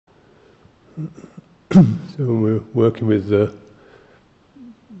So when we're working with the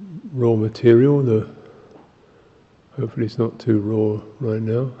raw material, hopefully it's not too raw right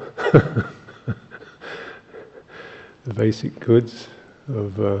now, the basic goods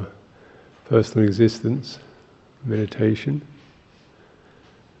of personal existence, meditation,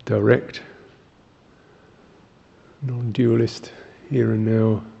 direct, non-dualist, here and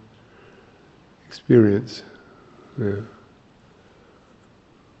now experience,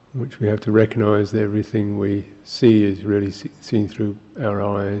 which we have to recognize that everything we see is really seen through our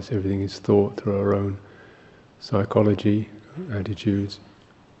eyes, everything is thought through our own psychology, attitudes,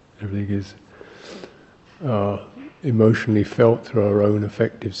 everything is emotionally felt through our own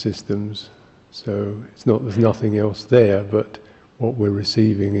affective systems. So there's nothing else there, but what we're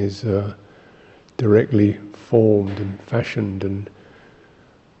receiving is directly formed and fashioned and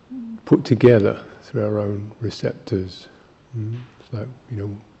put together through our own receptors. It's like,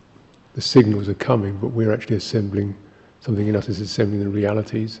 the signals are coming, but we're actually assembling, something in us is assembling the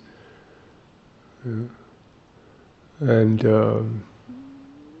realities. And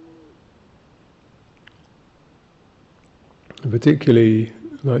I particularly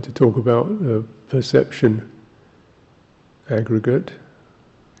like to talk about the perception aggregate.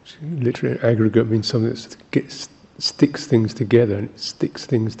 Literally, aggregate means something that sticks things together, and it sticks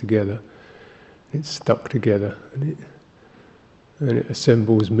things together. It's stuck together, and it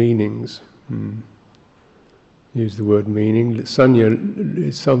assembles meanings. Use the word meaning. Sanya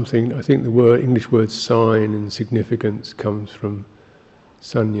is something. I think the English word sign and significance comes from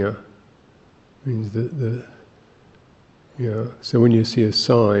sanya. Means So when you see a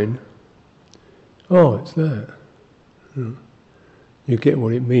sign, oh, it's that. You get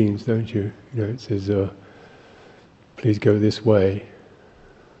what it means, don't you? It says, "Please go this way."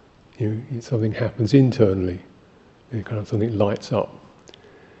 Something happens internally. Kind of something lights up.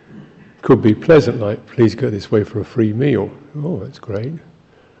 Could be pleasant, like, "Please go this way for a free meal." Oh, that's great.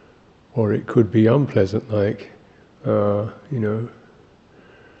 Or it could be unpleasant, like, go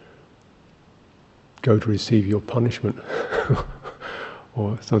to receive your punishment,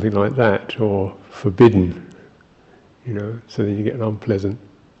 or something like that, or forbidden. So then you get an unpleasant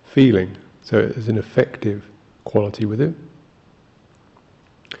feeling. So there's an affective quality with it.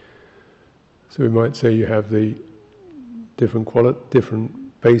 So we might say you have the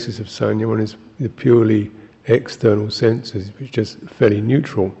different basis of sanya. One is the purely external senses, which is just fairly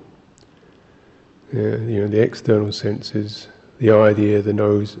neutral. The external senses, the eye, the ear, the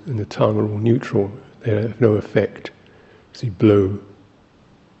nose, and the tongue are all neutral. They have no effect. See blue,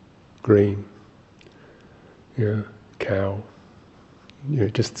 green, cow.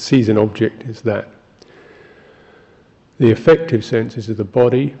 Just sees an object as that. The affective senses are the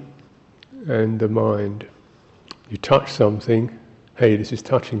body and the mind. You touch something, hey, this is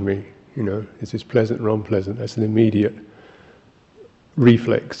touching me, is this pleasant or unpleasant? That's an immediate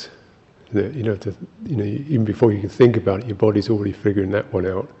reflex. Even before you can think about it, your body's already figuring that one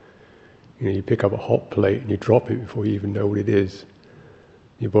out. You pick up a hot plate and you drop it before you even know what it is.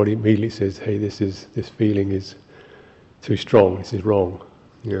 Your body immediately says, hey, this feeling is too strong, this is wrong.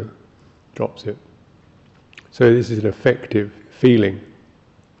 Drops it. So this is an affective feeling.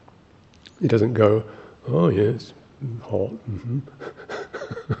 It doesn't go, oh yes, hot. Mm-hmm.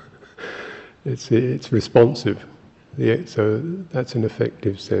 It's responsive. So that's an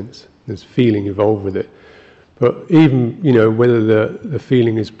affective sense. There's feeling involved with it. But even whether the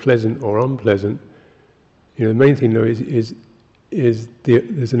feeling is pleasant or unpleasant, the main thing though is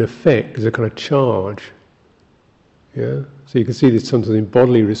there's an effect. There's a kind of charge. Yeah. So you can see there's something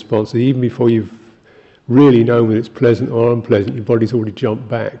bodily response. Even before you've really known whether it's pleasant or unpleasant, your body's already jumped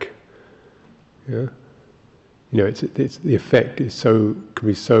back. Yeah. It's the effect can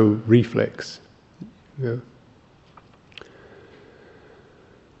be so reflex. Yeah.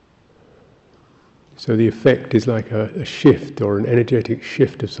 So the effect is like a shift or an energetic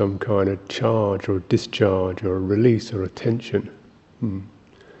shift of some kind, a charge or a discharge or a release or a tension.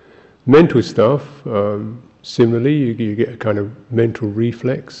 Mental stuff, similarly, you get a kind of mental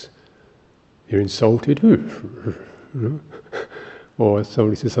reflex. You're insulted, or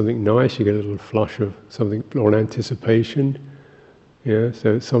somebody says something nice, you get a little flush of something, or an anticipation. Yeah,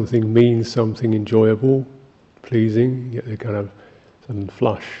 so something means something enjoyable, pleasing, you get the kind of sudden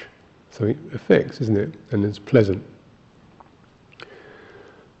flush. Something affects, isn't it? And it's pleasant.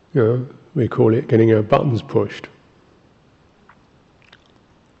 We call it getting our buttons pushed.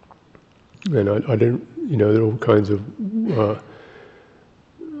 And I don't, there are all kinds of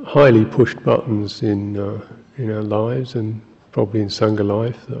highly pushed buttons in our lives, and probably in Sangha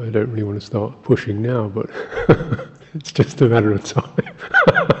life that I don't really want to start pushing now, but it's just a matter of time.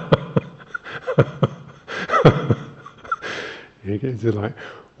 get into like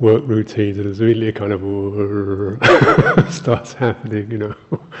work routines, and there's really a kind of starts happening,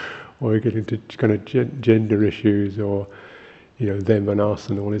 or you get into kind of gender issues, or them and us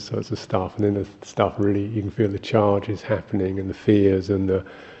and all this sorts of stuff, and then the stuff really, you can feel the charges happening and the fears and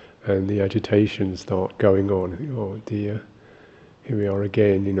the agitation start going on. Oh dear, here we are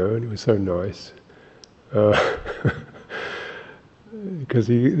again, and it was so nice. Because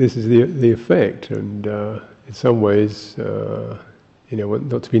this is the effect, and in some ways,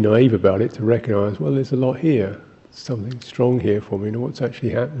 not to be naive about it, to recognise, well, there's a lot here, something strong here for me, what's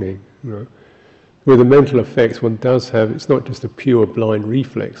actually happening. With the mental effects, one does have, it's not just a pure blind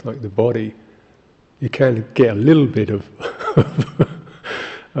reflex like the body. You can get a little bit of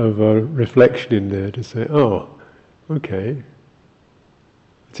of a reflection in there to say, oh, okay.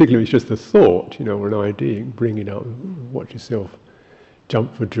 Particularly if it's just a thought, or an idea, bring it up, watch yourself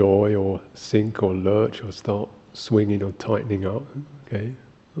jump for joy, or sink, or lurch, or start swinging or tightening up. Okay,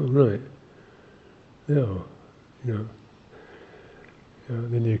 all right. Yeah,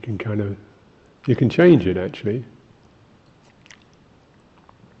 then you can you can change it actually.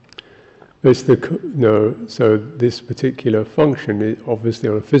 It's so this particular function, obviously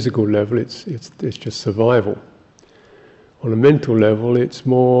on a physical level, it's just survival. On a mental level, it's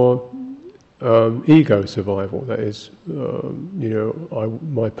more ego survival. That is,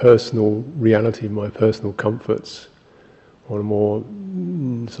 my personal reality, my personal comforts, on a more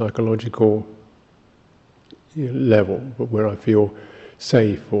psychological level, but where I feel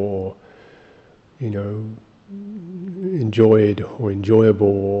safe, or enjoyed, or enjoyable,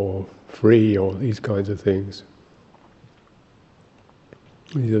 or free, or these kinds of things.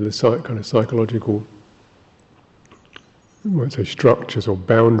 These are the kind of psychological, you might say, structures or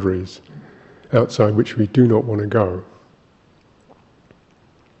boundaries outside which we do not want to go.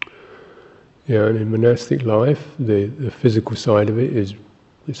 And in monastic life, the physical side of it's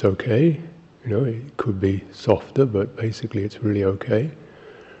okay. It could be softer, but basically it's really okay.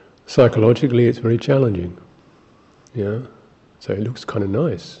 Psychologically, it's very challenging. So it looks kind of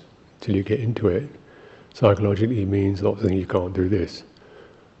nice till you get into it. Psychologically, it means lots of things. You can't do this.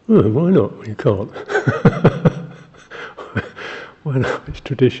 Oh, why not? Well, you can't. Why not? It's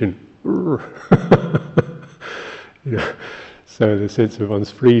tradition. So the sense of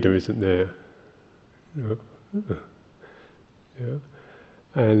one's freedom isn't there.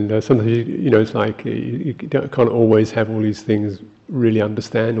 And sometimes it's like you can't always have all these things, really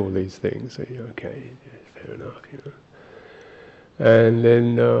understand all these things. So okay, fair enough. And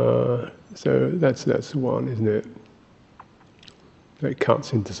then so that's one, isn't it? That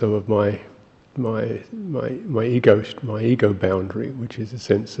cuts into some of my ego boundary, which is a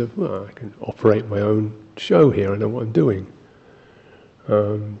sense of, well, I can operate my own show here. I know what I'm doing.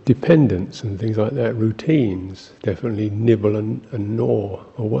 Dependence and things like that, routines, definitely nibble and gnaw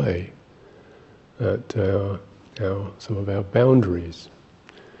away at some of our boundaries.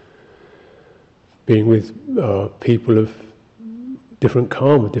 Being with people of different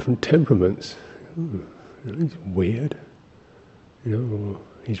karma, different temperaments. He's weird, or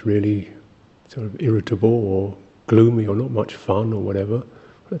he's really sort of irritable or gloomy or not much fun or whatever. What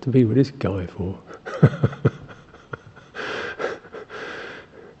do I have to be with this guy for?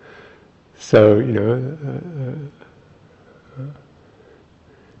 So,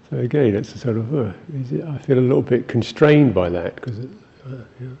 so again, it's a sort of, I feel a little bit constrained by that, because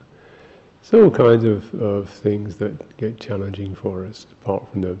so all kinds of things that get challenging for us, apart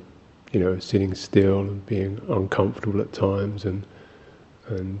from the, sitting still and being uncomfortable at times, and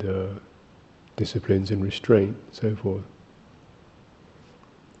disciplines and restraint, so forth.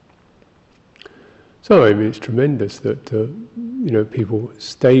 So it's tremendous that people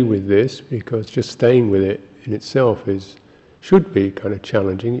stay with this, because just staying with it in itself should be kind of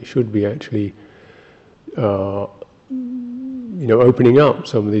challenging. It should be actually opening up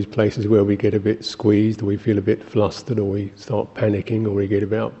some of these places where we get a bit squeezed, or we feel a bit flustered, or we start panicking, or we get a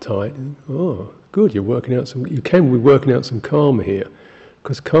bit uptight. Oh, good, you can be working out some karma here,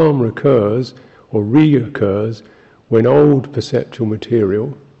 because karma occurs or reoccurs when old perceptual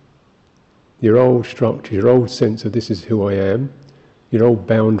material, your old structure, your old sense of this is who I am, your old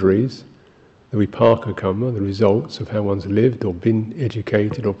boundaries, the vipaka karma, the results of how one's lived or been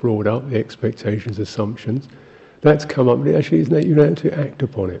educated or brought up, the expectations, assumptions, that's come up. But actually, you don't have to act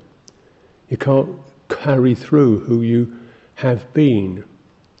upon it. You can't carry through who you have been.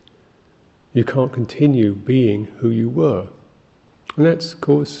 You can't continue being who you were. And that's, of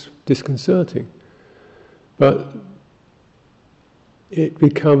course, disconcerting. But it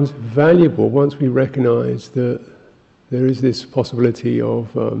becomes valuable once we recognize that there is this possibility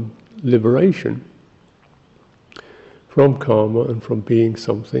of liberation from karma and from being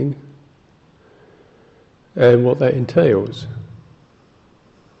something, and what that entails.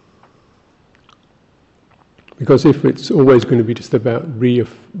 Because if it's always going to be just about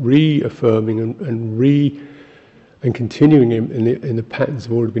reaffirming and continuing in the patterns that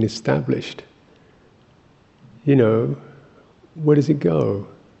have already been established, where does it go,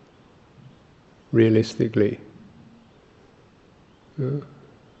 realistically?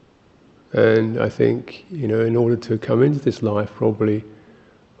 And I think, in order to come into this life, probably,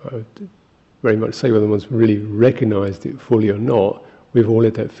 I would very much say whether one's really recognised it fully or not, we've all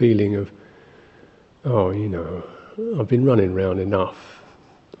had that feeling of, I've been running around enough.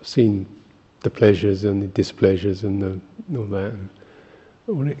 I've seen the pleasures and the displeasures and all that. And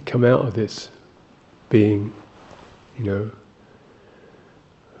I want to come out of this being, who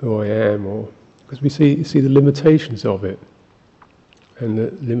I am, because we see the limitations of it, and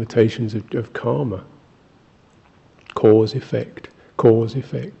the limitations of karma. Cause, effect.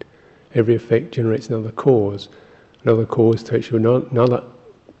 Every effect generates another cause. Another cause takes you another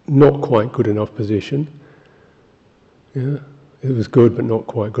not quite good enough position. Yeah, it was good but not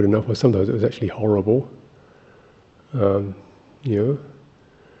quite good enough, or sometimes it was actually horrible.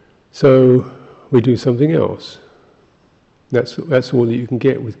 So we do something else. That's all that you can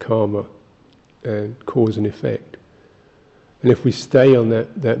get with karma and cause and effect. And if we stay on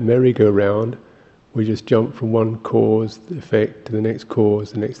that merry-go-round, we just jump from one cause, effect, to the next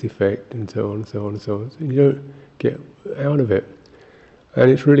cause, the next effect, and so on and so on and so on. So you don't get out of it. And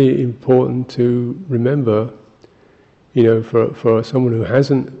it's really important to remember, for someone who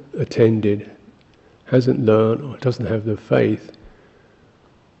hasn't attended, hasn't learned, or doesn't have the faith,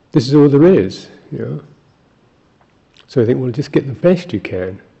 this is all there is, So I think, well, just get the best you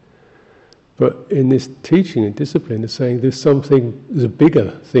can. But in this teaching and discipline, it's saying there's a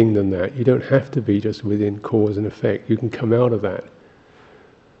bigger thing than that. You don't have to be just within cause and effect. You can come out of that.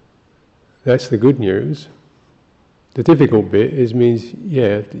 That's the good news. The difficult bit means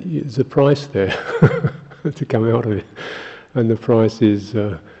there's a price there to come out of it, and the price is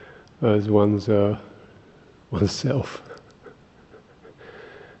as oneself,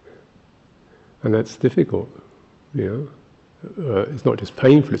 and that's difficult. It's not just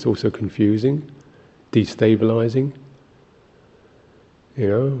painful; it's also confusing, destabilizing.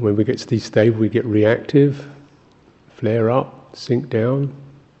 When we get destabilized, we get reactive, flare up, sink down.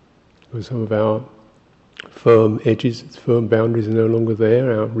 Some of our firm edges, firm boundaries are no longer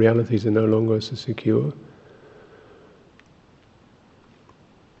there, our realities are no longer so secure.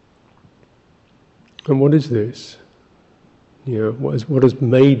 And what is this? What has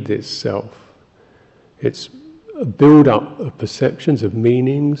made this self? It's a build-up of perceptions, of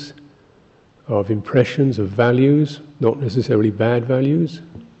meanings, of impressions, of values, not necessarily bad values,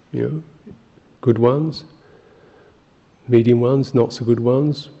 good ones, medium ones, not so good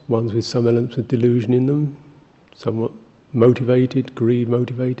ones with some elements of delusion in them, somewhat motivated,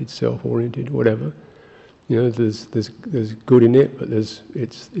 greed-motivated, self-oriented, whatever. There's good in it, but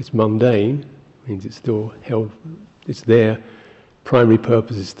it's mundane. Means it's still held. It's their primary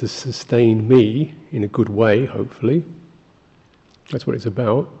purpose is to sustain me in a good way, hopefully. That's what it's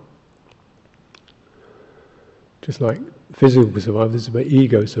about. Just like physical survival, this is about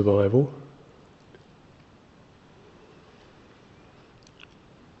ego survival.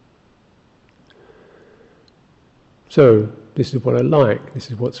 So, this is what I like, this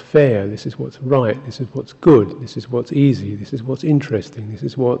is what's fair, this is what's right, this is what's good, this is what's easy, this is what's interesting, this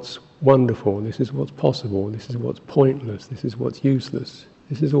is what's wonderful, this is what's possible, this is what's pointless, this is what's useless.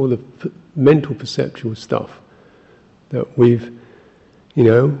 This is all the mental perceptual stuff that we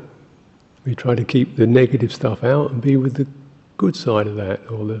try to keep the negative stuff out and be with the good side of that,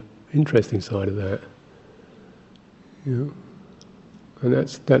 or the interesting side of that. And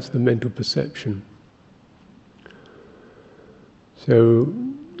that's the mental perception. So,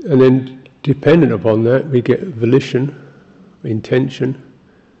 and then dependent upon that, we get volition, intention,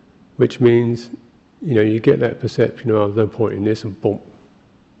 which means, you get that perception, there's no point in this, and boom,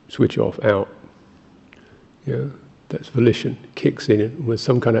 switch off, out. That's volition, kicks in with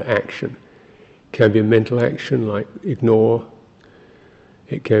some kind of action. It can be a mental action like ignore.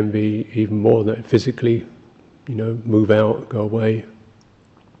 It can be even more than that, physically, move out, go away.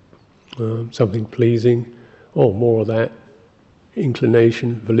 Something pleasing, more of that.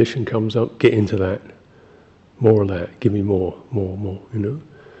 Inclination, volition comes up, get into that. More of that, give me more,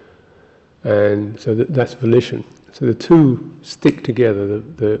 And so that's volition. So the two stick together.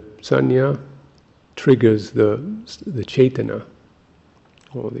 The sanya triggers the cetana,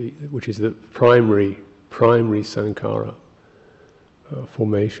 which is the primary sankhara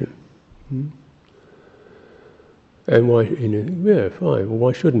formation. And why, yeah, fine, well,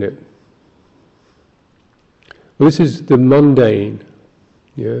 why shouldn't it? Well, this is the mundane,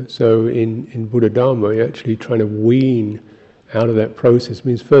 yeah. So in Buddha Dharma, you're actually trying to wean out of that process. It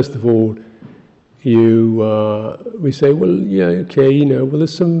means, first of all, we say, well, yeah, okay, well,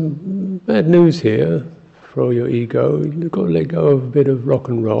 there's some bad news here for your ego. You've got to let go of a bit of rock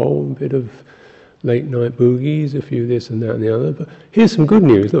and roll, a bit of late night boogies, a few this and that and the other. But here's some good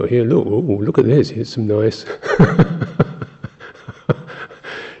news. Look, look at this. Here's some nice.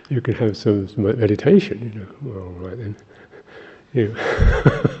 You can have some meditation. Well, all right then.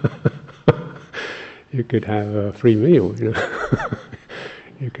 You could have a free meal.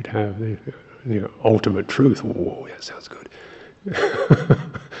 You could have the ultimate truth. Whoa, that sounds good.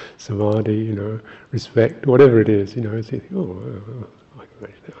 Samadhi, respect, whatever it is. It's, I can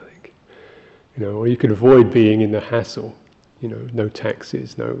manage that, I think. Or you could avoid being in the hassle. No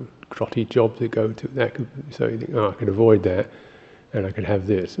taxes, no crotty job to go to. So you think, I could avoid that, and I could have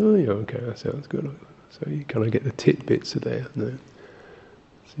this. Oh, yeah, okay, that sounds good. So you kind of get the tidbits of there.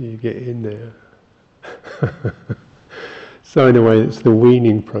 So you get in there. So in a way, it's the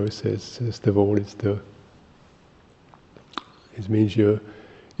weaning process. First of all, it means you're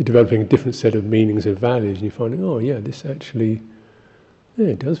developing a different set of meanings and values, and you're finding, oh yeah, this actually,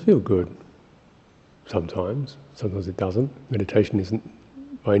 it does feel good. Sometimes it doesn't. Meditation isn't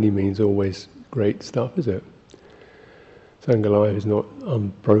by any means always great stuff, is it? Sangha life is not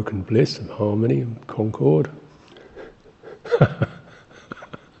unbroken bliss and harmony and concord.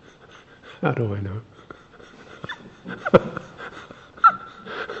 How do I know?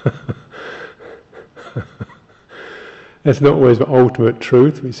 That's not always the ultimate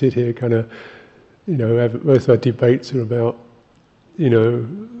truth. We sit here kind of, most of our debates are about, I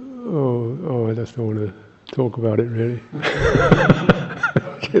just don't want to talk about it really.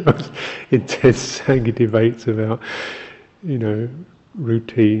 Intense Sangha debates about,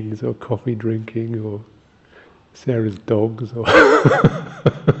 routines or coffee drinking or Sarah's dogs or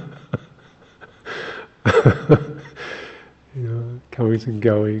comings and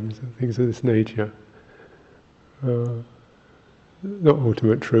goings and things of this nature. Not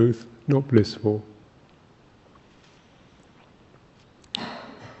ultimate truth, not blissful.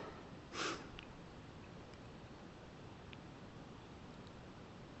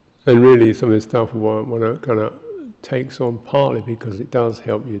 And really some of this stuff one kind of takes on partly because it does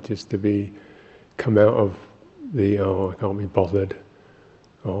help you just to come out of the, I can't be bothered,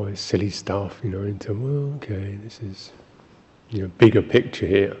 it's silly stuff, into, well, okay, this is, bigger picture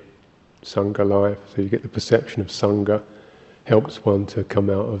here, Sangha life. So you get the perception of Sangha, helps one to come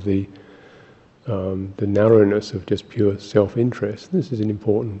out of the narrowness of just pure self-interest. This is an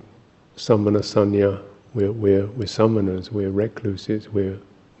important samana sanya. We're samanas, we're recluses, we're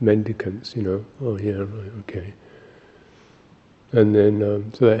mendicants, oh yeah, right, okay. And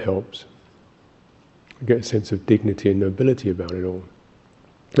then, so that helps. You get a sense of dignity and nobility about it all.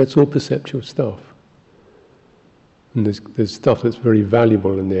 That's all perceptual stuff. And there's stuff that's very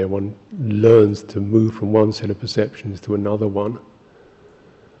valuable in there. One learns to move from one set of perceptions to another one.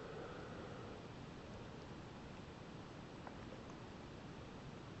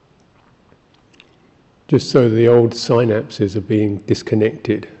 Just so the old synapses are being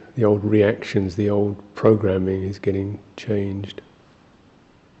disconnected, the old reactions, the old programming is getting changed.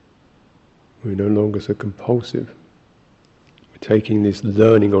 We're no longer so compulsive. We're taking this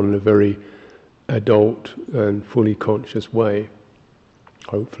learning on in a very adult and fully conscious way,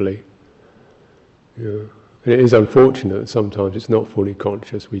 hopefully. And it is unfortunate that sometimes it's not fully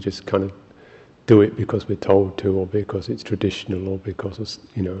conscious. We just kind of do it because we're told to, or because it's traditional, or because of,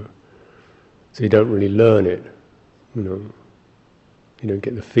 so you don't really learn it. You don't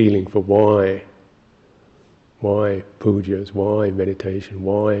get the feeling for why pujas, why meditation,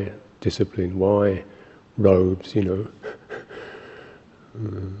 why discipline, why robes, You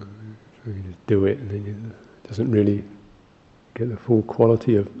just do it, and then it doesn't really get the full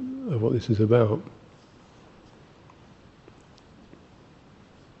quality of what this is about.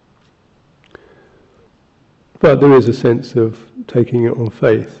 But there is a sense of taking it on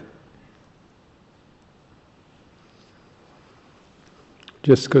faith.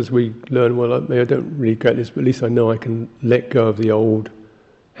 Just because we learn, well, I don't really get this, but at least I know I can let go of the old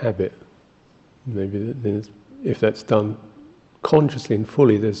habit. Maybe then if that's done consciously and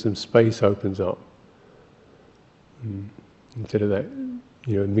fully, there's some space opens up. Instead of that,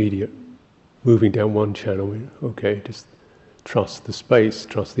 immediate moving down one channel, okay, just trust the space,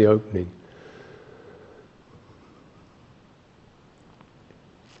 trust the opening.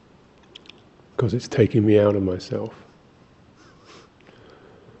 Because it's taking me out of myself.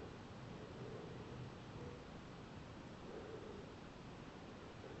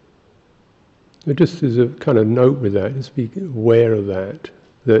 But just as a kind of note with that, just be aware of that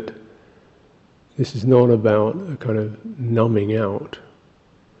this is not about a kind of numbing out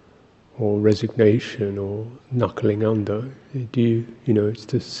or resignation or knuckling under. It's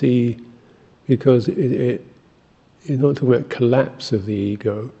to see, because it's not talking about collapse of the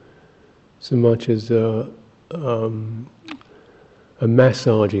ego so much as a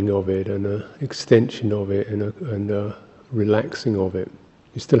massaging of it and an extension of it and a relaxing of it.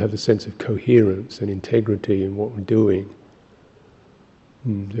 You still have the sense of coherence and integrity in what we're doing.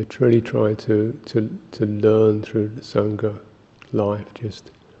 So really try to learn through the Sangha life,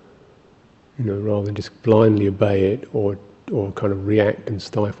 just rather than just blindly obey it or kind of react and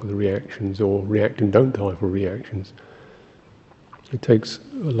stifle the reactions, or react and don't stifle reactions. It takes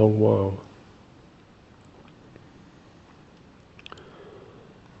a long while.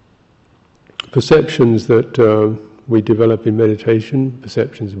 Perceptions that we develop in meditation,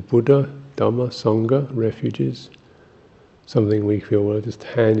 perceptions of Buddha, Dhamma, Sangha, refuges, something we feel, well, just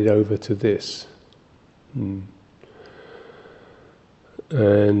hand it over to this.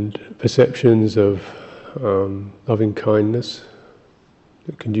 And perceptions of loving kindness,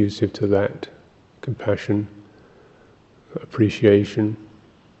 conducive to that, compassion, appreciation,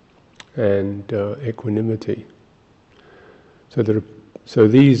 and equanimity. So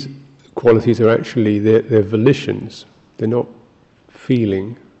these qualities are actually they're volitions. They're not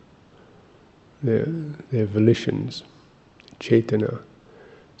feeling. They're volitions, cetana.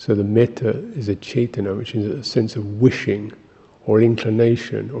 So the metta is a cetana, which is a sense of wishing, or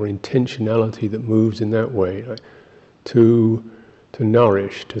inclination, or intentionality that moves in that way, like to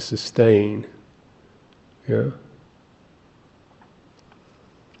nourish, to sustain. Yeah.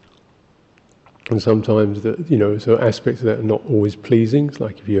 And sometimes so aspects of that are not always pleasing. It's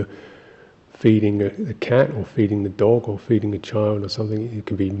like if you're feeding a cat, or feeding the dog, or feeding a child or something, it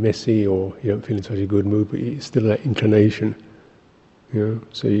can be messy, or you don't feel in such a good mood, but it's still that inclination.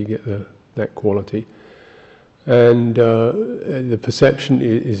 So you get that quality. And the perception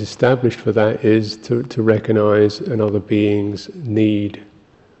is established for that is to recognize another being's need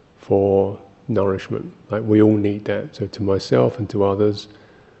for nourishment. Like we all need that. So to myself and to others,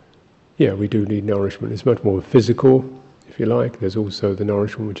 yeah, we do need nourishment. It's much more physical, if you like. There's also the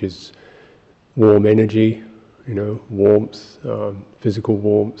nourishment which is warm energy, warmth, physical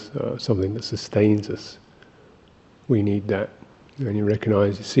warmth, something that sustains us. We need that. And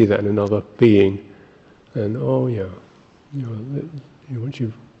you see that in another being, and once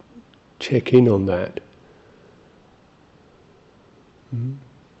you check in on that, and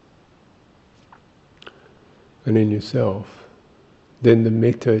in yourself, then the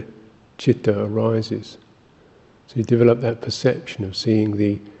metta citta arises. So you develop that perception of seeing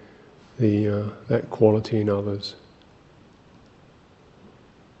that quality in others.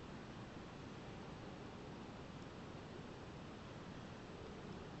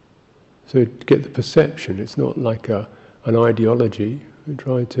 So to get the perception, it's not like an ideology. We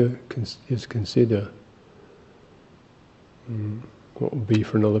try to just consider what would be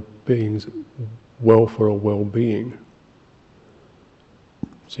for another being's welfare or well-being.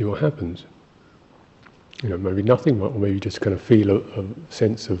 See what happens. Maybe nothing, or maybe just kind of feel a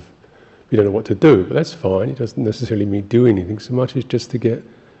sense of you don't know what to do, but that's fine. It doesn't necessarily mean do anything so much as just to get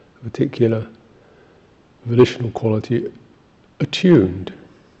a particular volitional quality attuned.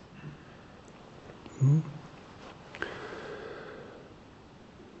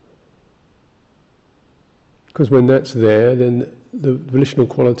 Because when that's there, then the volitional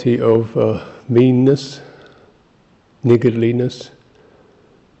quality of meanness, niggardliness,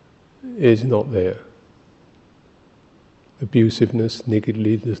 is not there. Abusiveness,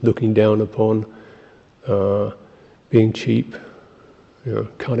 niggardliness, looking down upon, being cheap,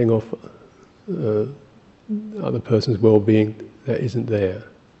 cutting off other person's well-being, that isn't there.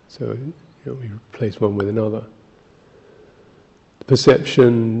 So we replace one with another. The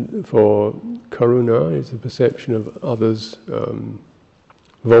perception for karuna is the perception of others'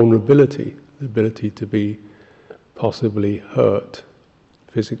 vulnerability, the ability to be possibly hurt,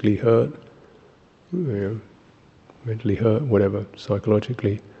 physically hurt, mentally hurt, whatever,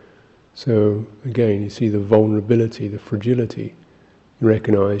 psychologically. So again, you see the vulnerability, the fragility. You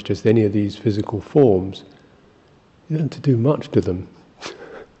recognise just any of these physical forms. You don't have to do much to them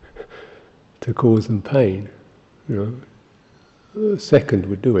to cause them pain. A second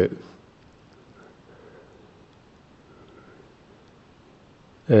would do it.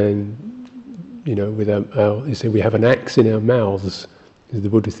 And with you say we have an axe in our mouths, is the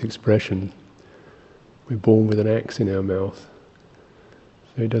Buddhist expression. We're born with an axe in our mouth.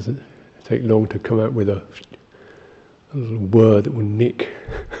 So it doesn't take long to come out with a little word that will nick,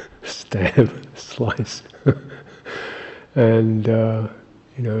 stab, slice. And,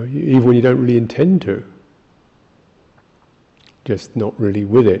 even when you don't really intend to, just not really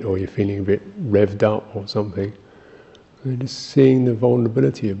with it, or you're feeling a bit revved up or something, and just seeing the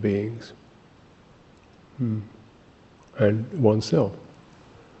vulnerability of beings and oneself.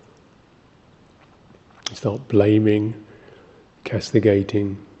 You start blaming,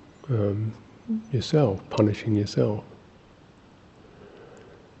 castigating yourself, punishing yourself.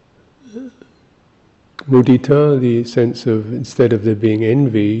 Mudita, the sense of, instead of there being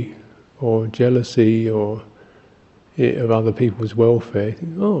envy or jealousy or of other people's welfare, you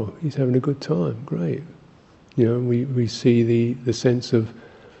think, oh, he's having a good time, great. We see the sense of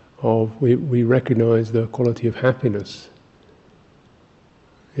we recognise the quality of happiness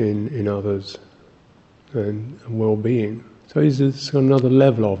in others and well-being. So it's another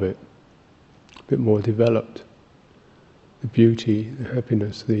level of it, a bit more developed. The beauty, the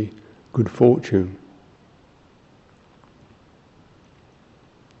happiness, the good fortune.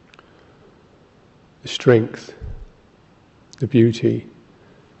 The strength, the beauty,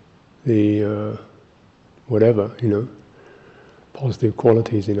 the whatever, positive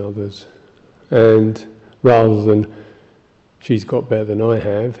qualities in others. And rather than, she's got better than I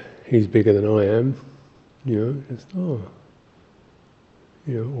have, he's bigger than I am, just, or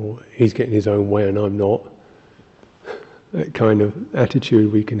he's getting his own way and I'm not. That kind of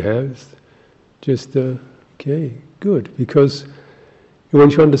attitude we can have. Just, okay, good. Because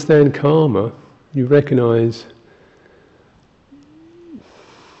once you understand karma, you recognise,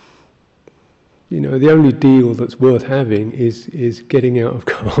 the only deal that's worth having is getting out of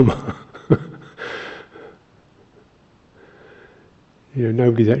karma.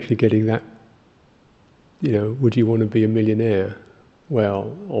 Nobody's actually getting that. Would you want to be a millionaire?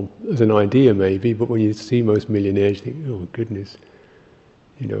 Well, as an idea maybe, but when you see most millionaires, you think, oh goodness,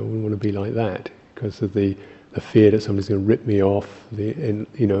 we want to be like that because of the fear that somebody's going to rip me off,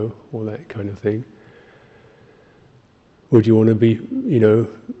 all that kind of thing. Would you want to be,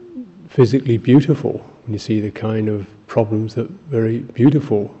 physically beautiful? When you see the kind of problems that very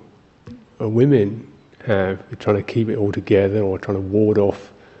beautiful women have, they're trying to keep it all together or trying to ward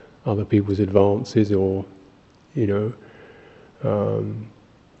off other people's advances or,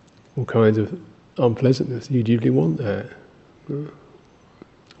 all kinds of unpleasantness. You'd usually want that.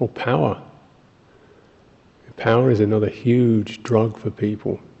 Or power. Power is another huge drug for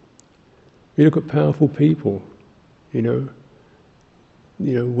people. You look at powerful people,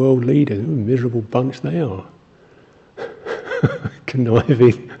 world leaders, what a miserable bunch they are.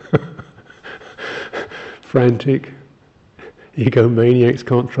 Conniving, frantic, egomaniacs,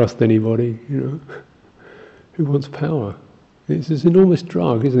 can't trust anybody, Who wants power? It's this enormous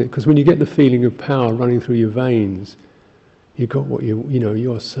drug, isn't it? Because when you get the feeling of power running through your veins, you've got what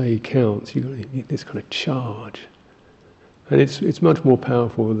your say counts. You get this kind of charge, and it's much more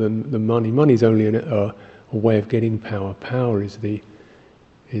powerful than money. Money's only a way of getting power. Power is the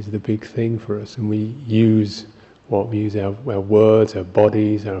big thing for us, and we use our words, our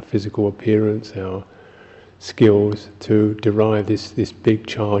bodies, our physical appearance, our skills to derive this big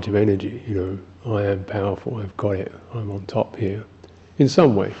charge of energy. I am powerful, I've got it, I'm on top here. In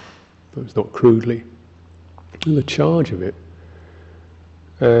some way, but it's not crudely. And the charge of it.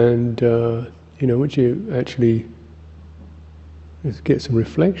 And, once you actually get some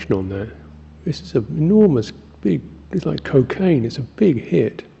reflection on that, this is an enormous, big, it's like cocaine, it's a big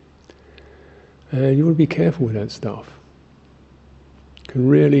hit. And you want to be careful with that stuff. It can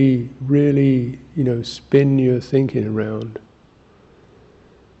really, really, spin your thinking around.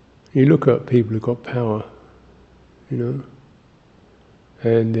 You look at people who've got power, and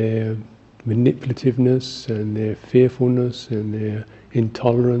their manipulativeness and their fearfulness and their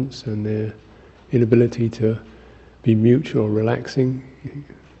intolerance and their inability to be mutual or relaxing.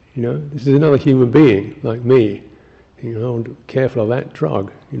 This is another human being like me. I'm careful of that drug.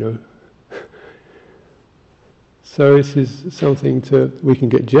 So this is something we can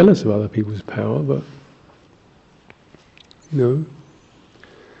get jealous of other people's power, but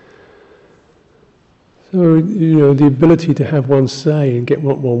So, the ability to have one say and get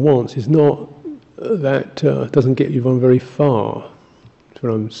what one wants is not, that doesn't get you on very far. That's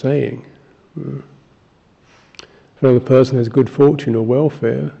what I'm saying. If another person has good fortune or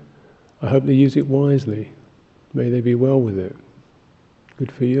welfare, I hope they use it wisely. May they be well with it.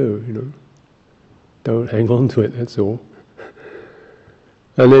 Good for you, Don't hang on to it, that's all.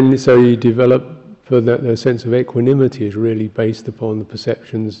 And then, so you develop, for that, the sense of equanimity is really based upon the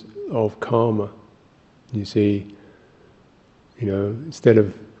perceptions of karma. You see, instead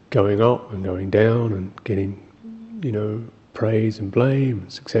of going up and going down and getting, praise and blame,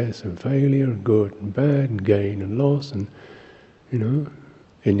 and success and failure, and good and bad, and gain and loss, and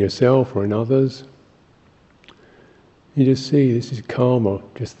in yourself or in others. You just see this is karma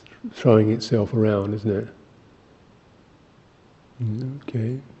just throwing itself around, isn't it?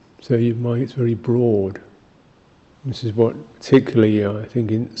 Okay, so your mind gets very broad. This is what, particularly I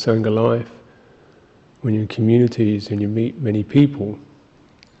think in Sangha life, when you're in communities and you meet many people,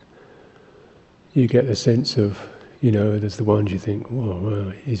 you get the sense of, there's the ones you think,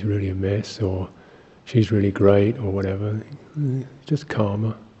 well, he's really a mess, or she's really great, or whatever. It's just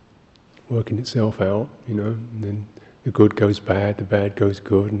karma, working itself out, and then the good goes bad, the bad goes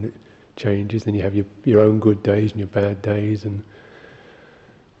good, and it changes. Then you have your own good days and your bad days, and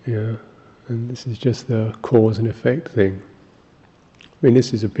and this is just the cause and effect thing. I mean,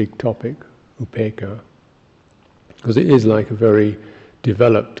 this is a big topic, upekkha, because it is like a very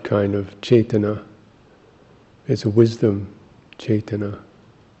developed kind of cetana. It's a wisdom cetana.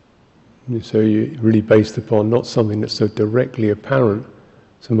 And so you're really based upon not something that's so directly apparent,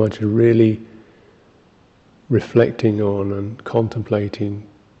 so much as really reflecting on and contemplating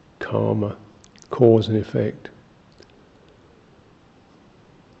karma, cause and effect.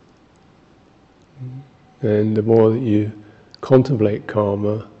 And the more that you contemplate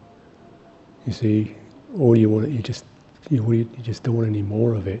karma, you see, all you want, you just don't want any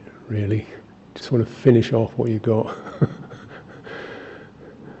more of it, really. You just want to finish off what you got.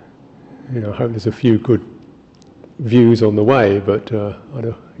 I hope there's a few good views on the way, but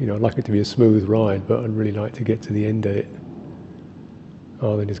I'd like it to be a smooth ride, but I'd really like to get to the end of it,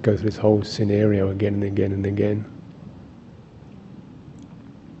 rather than just go through this whole scenario again and again and again.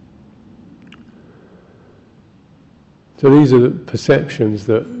 So these are the perceptions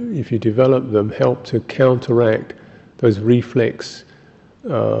that, if you develop them, help to counteract those reflex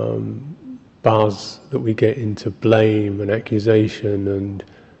buzz that we get into blame and accusation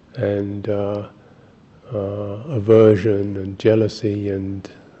and aversion and jealousy and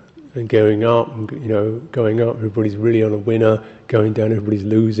going up. Going up, everybody's really on a winner. Going down, everybody's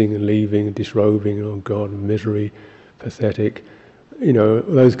losing and leaving and disrobing. Oh God, misery, pathetic.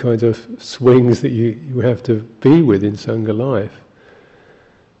 Those kinds of swings that you have to be with in Sangha life.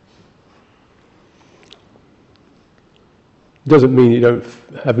 It doesn't mean you don't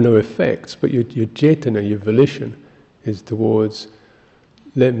have no effects, but your cetana, your volition, is towards,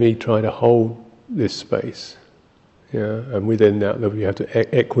 let me try to hold this space. And within that you have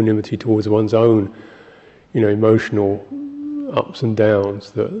to equanimity towards one's own, emotional ups and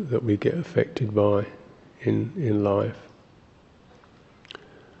downs that we get affected by in life.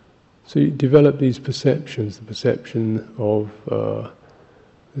 So you develop these perceptions, the perception of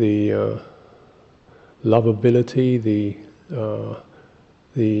the lovability, the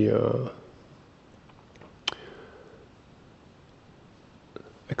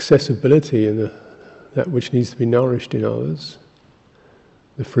accessibility and that which needs to be nourished in others,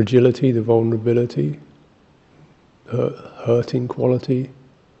 the fragility, the vulnerability, hurting quality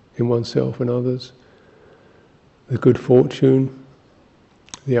in oneself and others, the good fortune,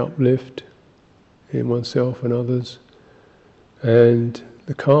 the uplift in oneself and others, and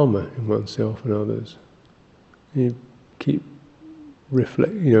the karma in oneself and others. You keep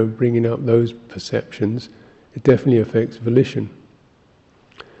bringing up those perceptions. It definitely affects volition.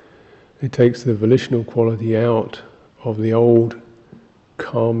 It takes the volitional quality out of the old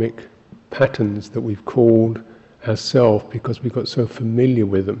karmic patterns that we've called ourself because we got so familiar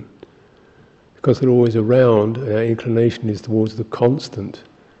with them. Because they're always around, and our inclination is towards the constant.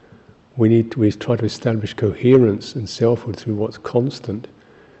 We try to establish coherence and selfhood through what's constant.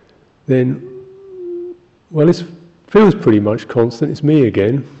 Then, well, it feels pretty much constant. It's me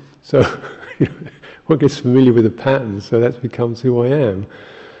again. So one gets familiar with the patterns, so that becomes who I am.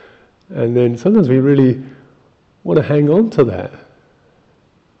 And then sometimes we really want to hang on to that.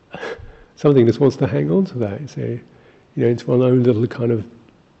 Something just wants to hang on to that. It's one own little kind of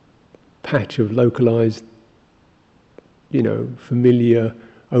patch of localized, familiar,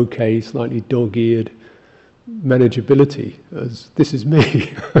 okay, slightly dog-eared manageability, as this is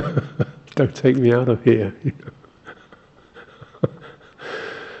me. Don't take me out of here.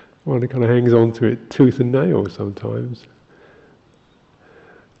 One kind of hangs on to it tooth and nail sometimes.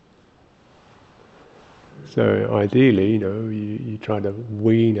 So ideally, you try to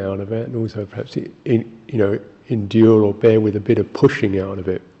wean out of it, and also perhaps endure or bear with a bit of pushing out of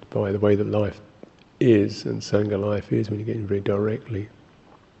it by the way that life is and Sangha life is when you get in very directly.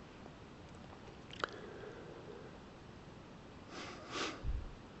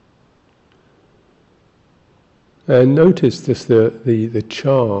 And notice just the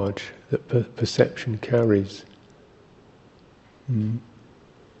charge that perception carries.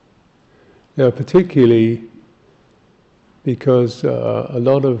 Now, particularly because a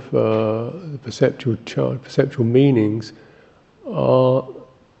lot of perceptual meanings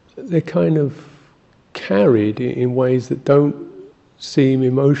they're kind of carried in ways that don't seem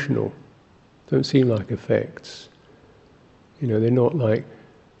emotional, don't seem like effects. They're not like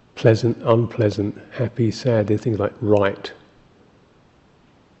pleasant, unpleasant, happy, sad. They're things like right.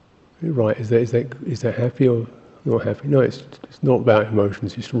 Right, is that happy or not happy? No, it's not about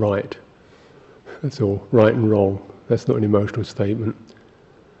emotions, it's right. That's all, right and wrong. That's not an emotional statement.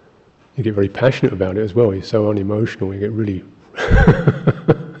 You get very passionate about it as well. You're so unemotional, you get really...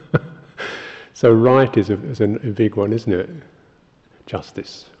 So right is a big one, isn't it?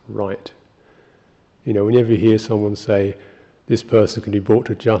 Justice, right. Whenever you hear someone say, this person can be brought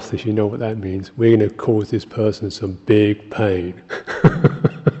to justice, you know what that means. We're going to cause this person some big pain.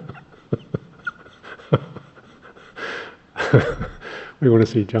 We want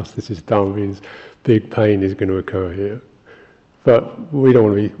to see justice is done, means big pain is going to occur here. But we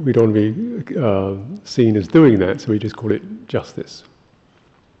don't want to be seen as doing that, so we just call it justice.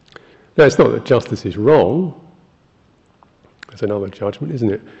 Now, it's not that justice is wrong. That's another judgment, isn't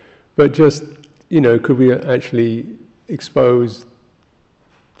it? But just, could we actually expose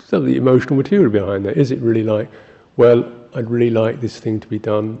some of the emotional material behind that? Is it really like, well, I'd really like this thing to be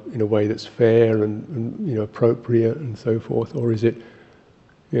done in a way that's fair and appropriate and so forth, or is it,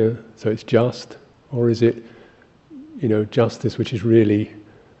 so it's just, or is it, justice which is really,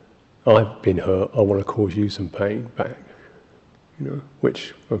 I've been hurt, I want to cause you some pain back,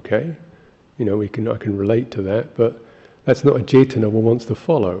 which, okay, I can relate to that, but that's not a jitana one wants to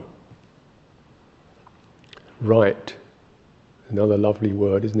follow. Right, another lovely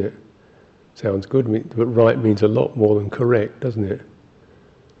word, isn't it? Sounds good, but right means a lot more than correct, doesn't it?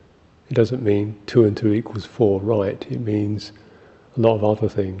 It doesn't mean 2 and 2 equals 4, right. It means a lot of other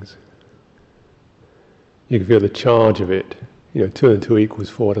things. You can feel the charge of it. 2 and 2 equals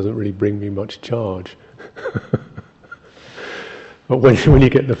 4 doesn't really bring me much charge. But when you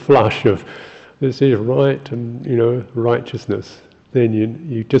get the flush of this is right and righteousness, then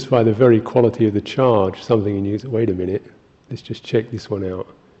you just by the very quality of the charge, something in you says, wait a minute, let's just check this one out.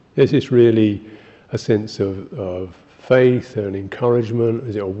 Is this really a sense of faith and encouragement?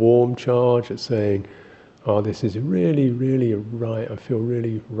 Is it a warm charge that's saying, oh, this is really, really right, I feel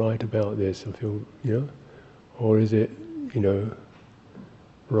really right about this, I feel, or is it,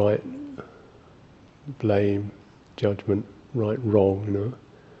 right, blame, judgment, right, wrong,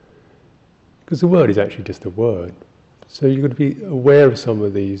 Because the word is actually just a word. So you've got to be aware of some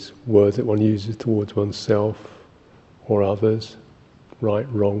of these words that one uses towards oneself or others. Right,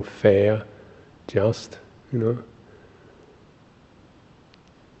 wrong, fair, just, You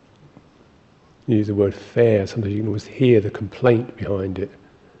use the word fair, sometimes you can always hear the complaint behind it.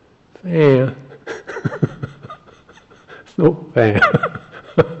 Fair. It's not fair.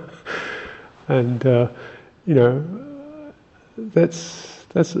 And,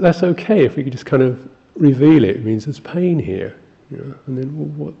 that's okay if we could just kind of reveal it. It means there's pain here, and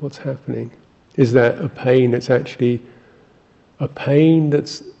then what's happening? Is that a pain that's actually a pain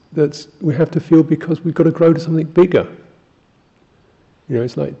that's we have to feel because we've got to grow to something bigger?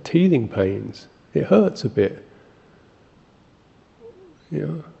 It's like teething pains. It hurts a bit.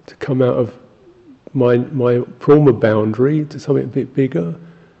 To come out of my trauma boundary to something a bit bigger.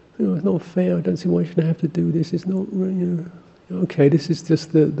 It's not fair. I don't see why I should have to do this. It's not, okay, this is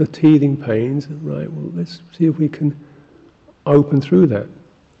just the teething pains. Right, well, let's see if we can open through that.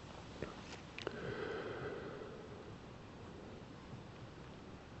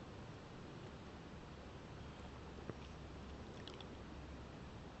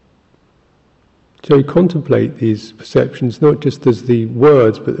 So you contemplate these perceptions not just as the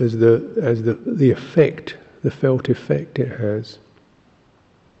words, but as the effect, the felt effect it has.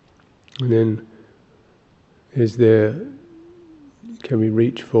 And then, can we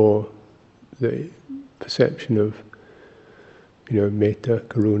reach for the perception of, metta,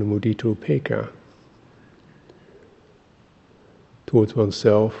 karuna, mudita, upekkha towards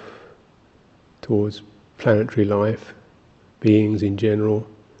oneself, towards planetary life, beings in general,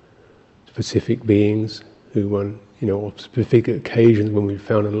 specific beings who on specific occasions when we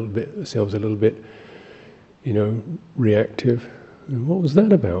found ourselves a little bit, reactive. And what was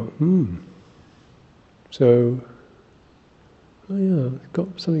that about? So,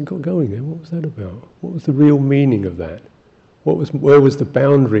 something got going there. What was that about? What was the real meaning of that? Where was the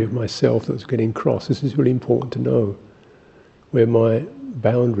boundary of myself that was getting crossed? This is really important to know where my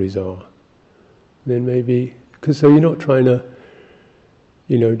boundaries are. Then maybe, so you're not trying to,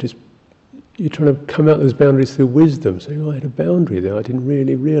 just you're trying to come out those boundaries through wisdom, saying, "Oh, I had a boundary there I didn't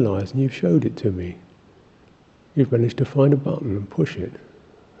really realise, and you've showed it to me. You've managed to find a button and push it."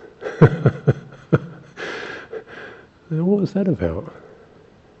 Now, what was that about?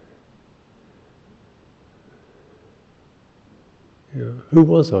 Who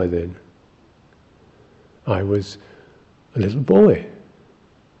was I then? I was a little boy,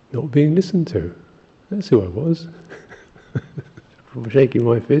 not being listened to. That's who I was. Shaking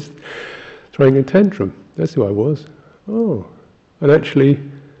my fist, throwing a tantrum. That's who I was. Oh, and actually,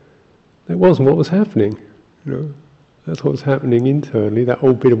 that wasn't what was happening. That's what was happening internally. That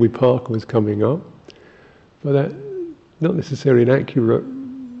old bit of Vipaka was coming up, but that not necessarily an accurate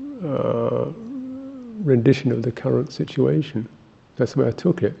rendition of the current situation. That's the way I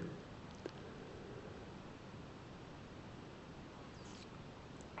took it.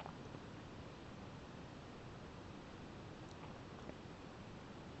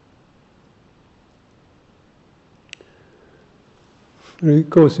 Of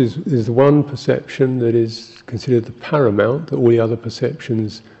course, is one perception that is considered the paramount, that all the other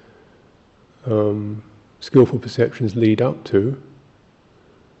perceptions, skillful perceptions, lead up to.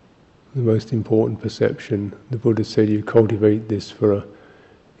 The most important perception, the Buddha said, you cultivate this for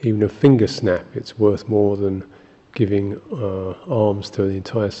even a finger snap, it's worth more than giving alms to the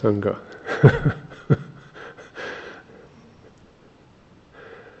entire Sangha.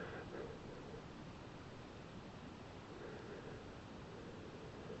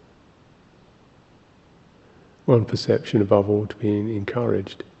 1 perception above all to be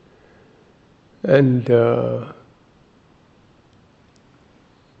encouraged. And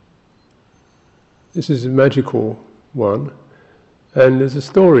this is a magical one, and there's a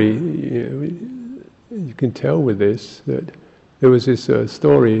story, you can tell with this, that there was this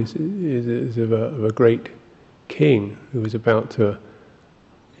story of a great king who was about to,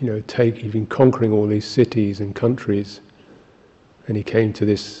 even conquering all these cities and countries, and he came to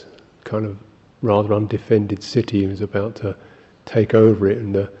this kind of rather undefended city and was about to take over it,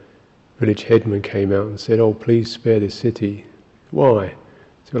 and the village headman came out and said, "Oh, please spare this city." "Why?"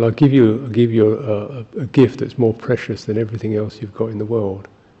 So, "Well, I'll give you a gift that's more precious than everything else you've got in the world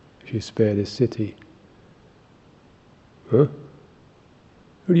if you spare this city." Huh?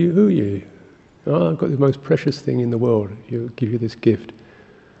 Who are you? "Oh, I've got the most precious thing in the world. I'll give you this gift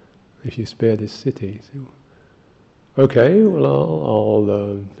if you spare this city." So, "Okay, well,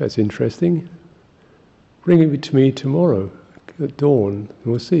 I'll that's interesting. Bring it to me tomorrow at dawn, and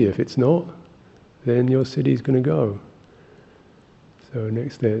we'll see. If it's not, then your city's going to go." So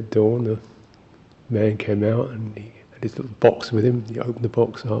next day at dawn, the man came out and he had his little box with him. He opened the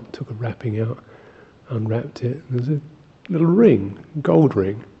box up, took a wrapping out, unwrapped it, and there's a little ring, a gold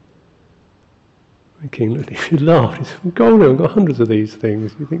ring. The king looked at him, he laughed. He said, "Gold ring, I've got hundreds of these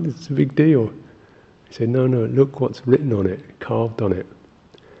things. You think this is a big deal?" He said, No, look what's written on it, carved on it.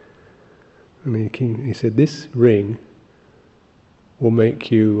 And the king, he said, "This ring will make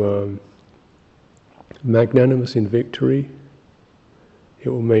you magnanimous in victory. It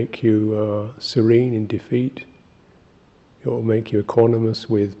will make you serene in defeat. It will make you equanimous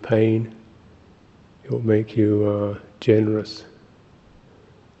with pain. It will make you generous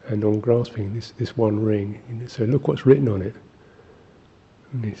and non-grasping." This one ring. So look what's written on it.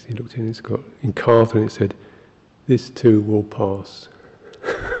 And he looked in, it's got carved, and it said, "This too will pass."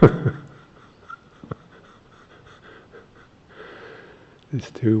 This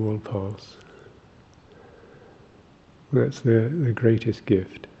too will pass. That's the greatest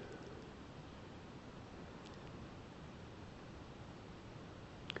gift.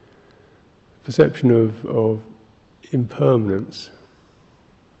 Perception of impermanence.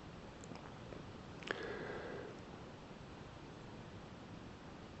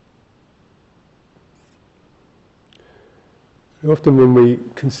 Often when we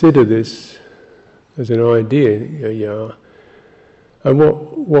consider this as an idea, and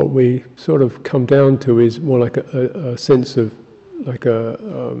what we sort of come down to is more like a sense of like a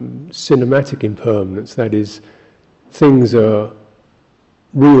cinematic impermanence. That is, things are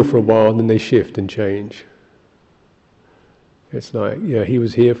real for a while and then they shift and change. It's like, he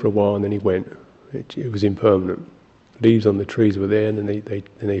was here for a while and then he went. It was impermanent. Leaves on the trees were there and then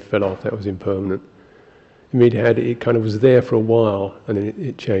they fell off. That was impermanent. I mean, it kind of was there for a while and then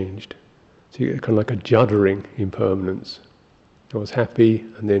it changed. So you get kind of like a juddering impermanence. I was happy,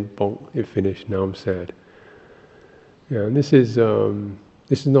 and then bonk, it finished. Now I'm sad. And this is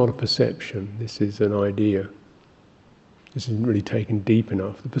not a perception. This is an idea. This isn't really taken deep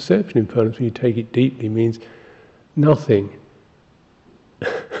enough. The perception impermanence, when you take it deeply, means nothing.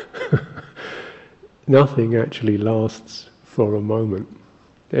 Nothing actually lasts for a moment.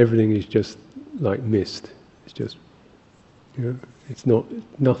 Everything is just like mist. It's just, it's not.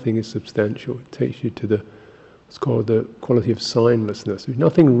 Nothing is substantial. It takes you to what's called the quality of signlessness.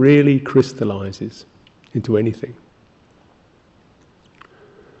 Nothing really crystallizes into anything.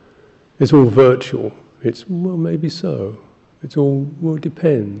 It's all virtual. It's, well, maybe so. It's all, well, it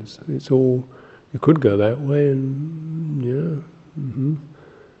depends. It's all, you could go that way, and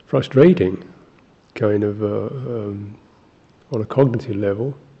frustrating, kind of on a cognitive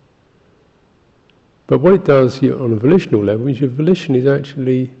level. But what it does on a volitional level is your volition is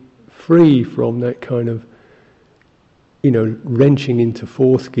actually free from that kind of, wrenching into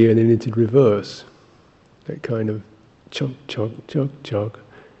fourth gear and then into reverse. That kind of chug, chug, chug, chug.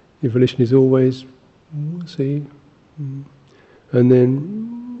 Your volition is always, see, and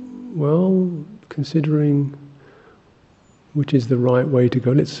then, well, considering which is the right way to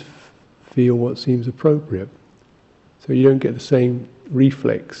go, let's feel what seems appropriate. So you don't get the same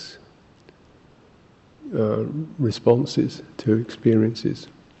reflex responses to experiences.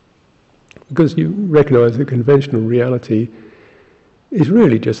 Because you recognize that conventional reality is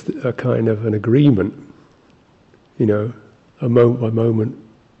really just a kind of an agreement, a moment by moment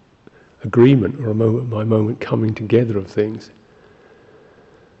agreement, or a moment by moment coming together of things.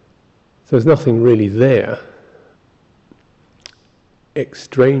 So there's nothing really there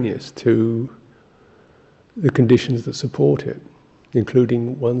extraneous to the conditions that support it,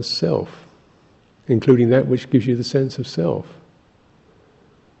 including one's self, including that which gives you the sense of self.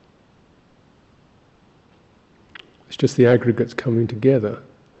 It's just the aggregates coming together.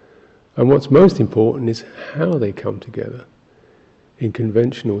 And what's most important is how they come together in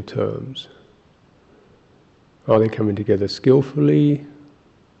conventional terms. Are they coming together skillfully,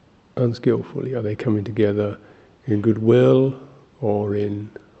 unskillfully? Are they coming together in goodwill or in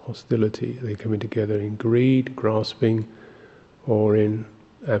hostility? Are they coming together in greed, grasping, or in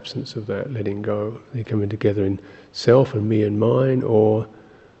absence of that, letting go? Are they coming together in self and me and mine, or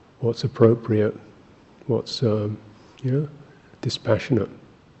what's appropriate, what's dispassionate?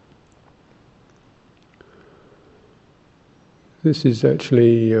 This is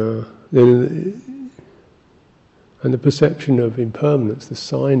actually, and the perception of impermanence, the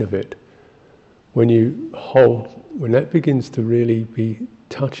sign of it, when that begins to really be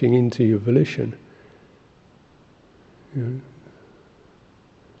touching into your volition,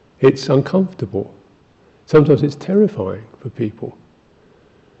 it's uncomfortable. Sometimes it's terrifying for people.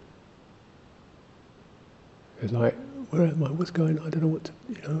 It's like, where am I? What's going on? I don't know what to,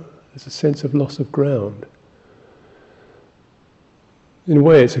 there's a sense of loss of ground. In a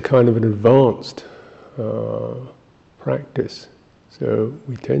way, it's a kind of an advanced practice. So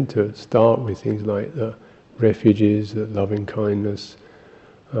we tend to start with things like the refuges, the loving kindness,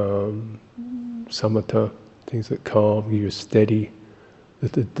 samatha, things that calm, give you a steady,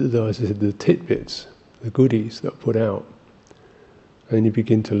 the tidbits, the goodies that are put out. And you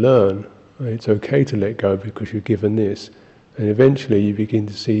begin to learn, it's okay to let go because you're given this. And eventually you begin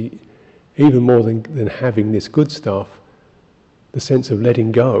to see, even more than having this good stuff, the sense of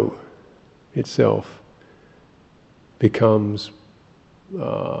letting go itself becomes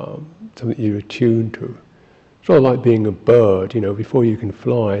something you're attuned to. It's not like being a bird, before you can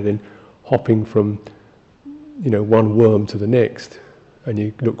fly, then hopping from, one worm to the next, and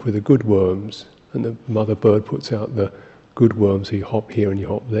you look for the good worms, and the mother bird puts out the good worms, so you hop here and you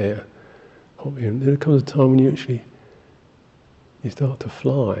hop there. Hop here. And there comes a time when you start to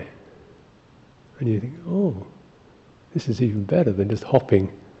fly, and you think, oh, this is even better than just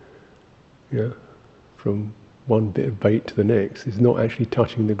hopping, from one bit of bait to the next. It's not actually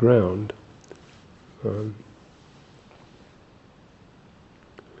touching the ground. And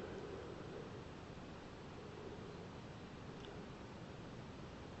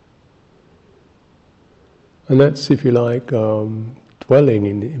that's, if you like, dwelling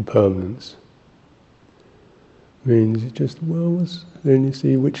in impermanence. Means just, then you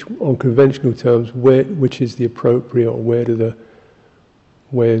see which, on conventional terms, which is the appropriate, or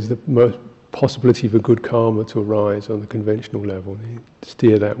where's the most possibility for good karma to arise on the conventional level. You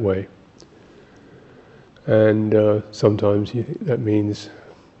steer that way. And sometimes that means,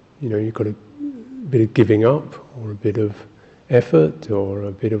 you've got a bit of giving up, or a bit of effort, or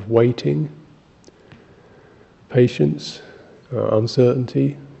a bit of waiting, patience,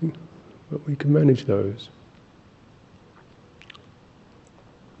 uncertainty, but we can manage those.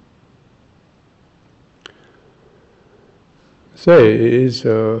 So it is,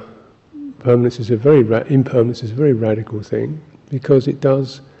 impermanence is a very radical thing, because it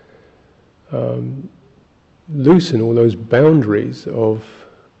does loosen all those boundaries of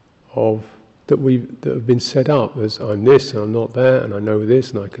that have been set up as I'm this and I'm not that, and I know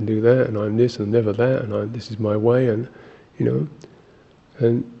this and I can do that, and I'm this and never that, and this is my way, and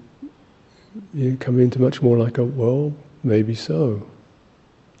and you come into much more like a, well, maybe so,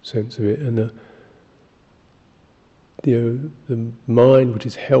 sense of it, and the mind which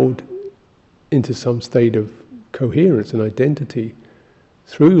is held into some state of coherence and identity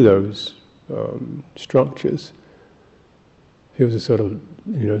through those structures feels a sort of,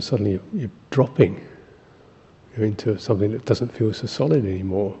 suddenly you're dropping into something that doesn't feel so solid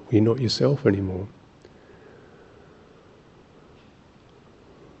anymore. You're not yourself anymore.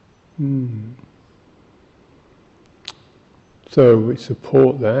 So we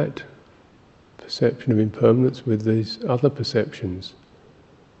support that perception of impermanence with these other perceptions.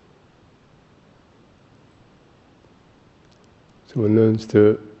 So one learns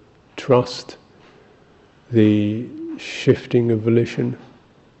to trust the shifting of volition,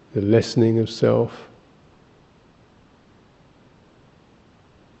 the lessening of self,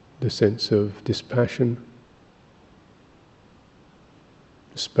 the sense of dispassion,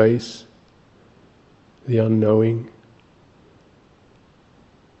 space, the unknowing,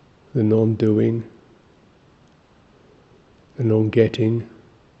 the non-doing, the non-getting,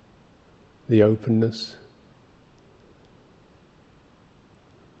 the openness.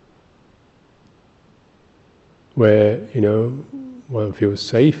 Where, one feels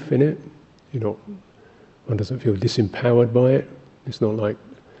safe in it, one doesn't feel disempowered by it. It's not like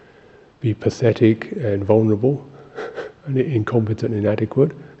be pathetic and vulnerable and incompetent and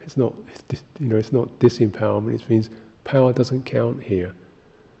inadequate. It's not, it's not disempowerment. It means power doesn't count here.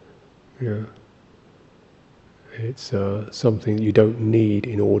 It's something you don't need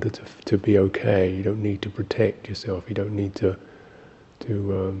in order to be okay. You don't need to protect yourself. You don't need to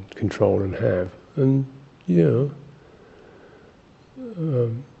control and have. And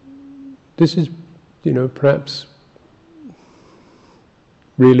this is, perhaps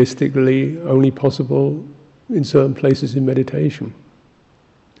realistically only possible in certain places in meditation.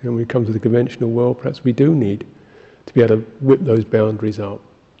 When we come to the conventional world, perhaps we do need to be able to whip those boundaries up,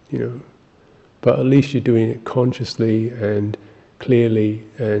 But at least you're doing it consciously and clearly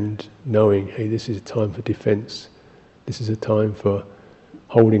and knowing, hey, this is a time for defense. This is a time for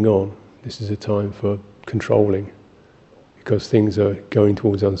holding on. This is a time for controlling, because things are going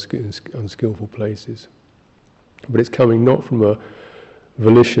towards unskillful places. But it's coming not from a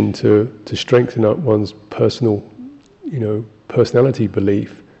volition to strengthen up one's personal, personality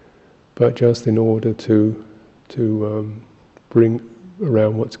belief, but just in order to bring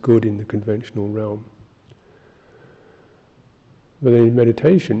around what's good in the conventional realm. But in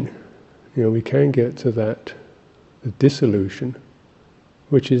meditation, we can get to that, the dissolution,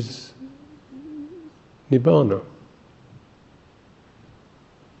 which is Nibbana.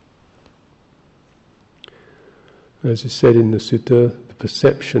 As is said in the sutta, the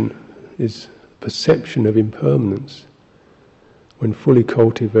perception is perception of impermanence. When fully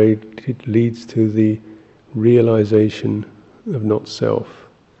cultivated, it leads to the realization of not self.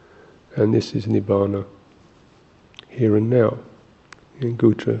 And this is Nibbana, here and now, in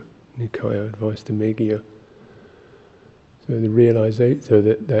Gutra Nikaya, Advice to Meghiya. So the realization, so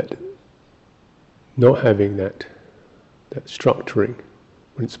that not having that structuring,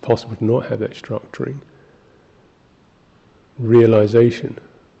 when it's possible to not have that structuring, realization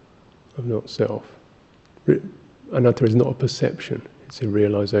of not self. Anatta is not a perception, it's a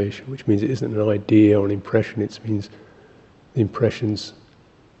realization, which means it isn't an idea or an impression, it means the impressions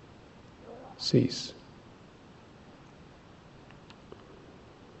cease.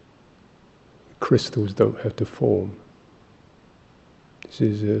 Crystals don't have to form. This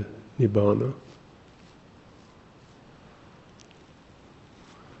is a Nibbana.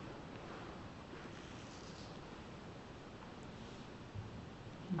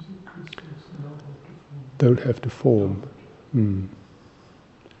 Don't have to form.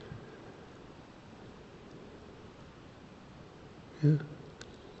 Yeah.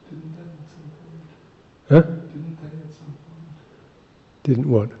 Didn't that at some point? Huh? Didn't they at some point? Didn't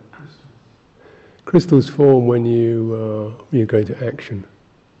what? Crystals. Crystals form when you go into action.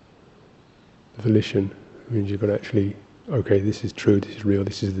 Volition means you've got to actually, okay, this is true, this is real,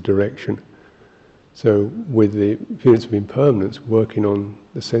 this is the direction. So with the appearance of impermanence, working on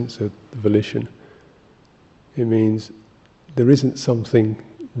the sense of the volition, it means there isn't something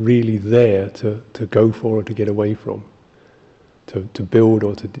really there to go for or to get away from, to build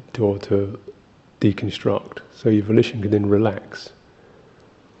or to deconstruct. So your volition can then relax.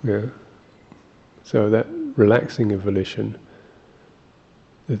 Yeah. So that relaxing of volition,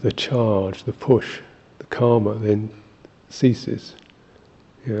 the charge, the push, the karma then ceases.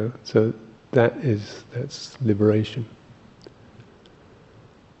 Yeah. So that's liberation.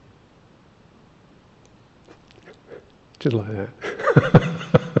 Just like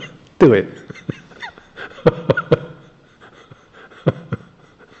that. Do it.